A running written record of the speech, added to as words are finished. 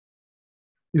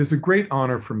It is a great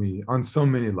honor for me on so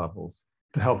many levels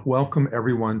to help welcome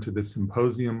everyone to this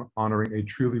symposium honoring a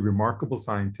truly remarkable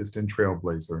scientist and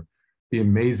trailblazer, the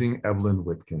amazing Evelyn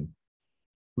Witkin.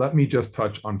 Let me just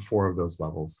touch on 4 of those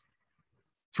levels.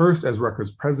 First, as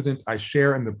Rutgers president, I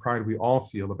share in the pride we all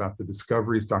feel about the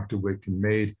discoveries Dr. Witkin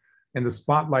made and the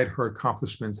spotlight her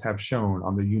accomplishments have shown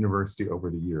on the university over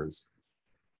the years.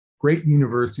 Great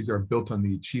universities are built on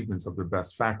the achievements of their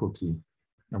best faculty,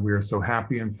 and we are so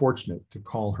happy and fortunate to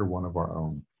call her one of our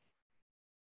own.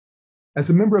 As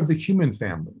a member of the human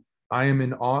family, I am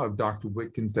in awe of Dr.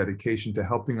 Witkin's dedication to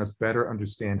helping us better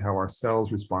understand how our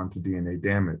cells respond to DNA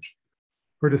damage.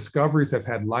 Her discoveries have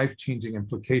had life-changing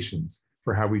implications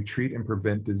for how we treat and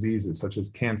prevent diseases such as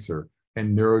cancer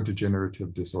and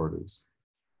neurodegenerative disorders.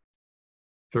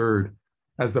 Third,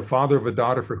 as the father of a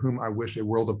daughter for whom I wish a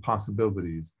world of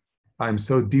possibilities, I am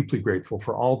so deeply grateful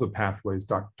for all the pathways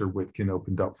Dr. Witkin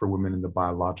opened up for women in the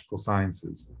biological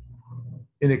sciences.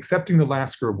 In accepting the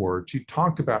Lasker Award, she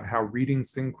talked about how reading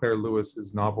Sinclair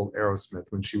Lewis's novel Aerosmith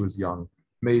when she was young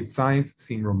made science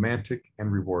seem romantic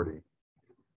and rewarding.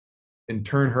 In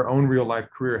turn, her own real-life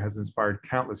career has inspired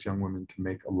countless young women to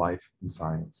make a life in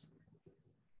science.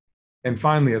 And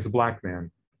finally, as a Black man,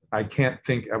 I can't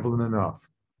thank Evelyn enough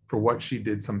for what she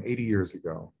did some 80 years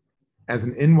ago. As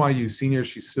an NYU senior,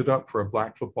 she stood up for a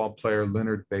Black football player,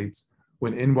 Leonard Bates,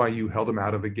 when NYU held him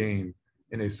out of a game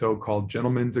in a so-called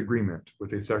gentleman's agreement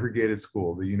with a segregated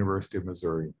school, the University of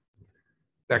Missouri.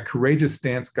 That courageous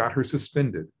stance got her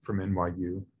suspended from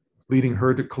NYU, leading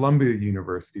her to Columbia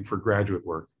University for graduate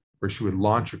work, where she would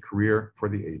launch a career for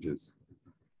the ages.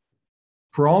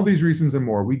 For all these reasons and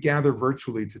more, we gather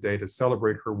virtually today to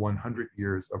celebrate her 100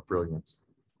 years of brilliance.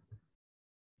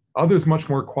 Others much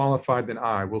more qualified than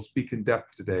I will speak in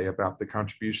depth today about the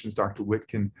contributions Dr.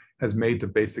 Witkin has made to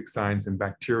basic science in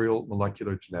bacterial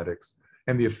molecular genetics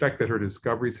and the effect that her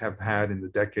discoveries have had in the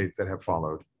decades that have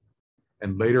followed.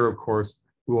 And later, of course,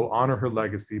 we will honor her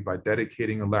legacy by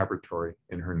dedicating a laboratory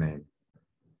in her name.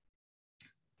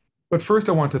 But first,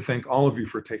 I want to thank all of you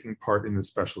for taking part in this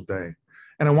special day.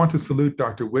 And I want to salute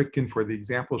Dr. Witkin for the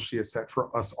example she has set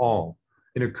for us all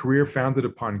in a career founded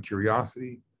upon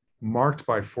curiosity, marked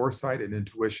by foresight and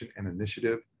intuition and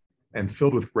initiative, and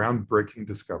filled with groundbreaking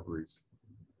discoveries.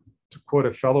 To quote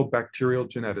a fellow bacterial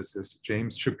geneticist,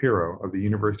 James Shapiro of the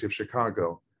University of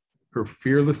Chicago, her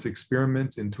fearless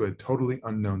experiments into a totally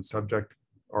unknown subject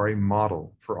are a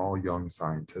model for all young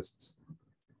scientists.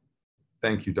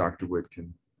 Thank you, Dr.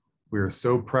 Witkin. We are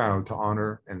so proud to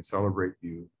honor and celebrate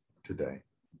you today.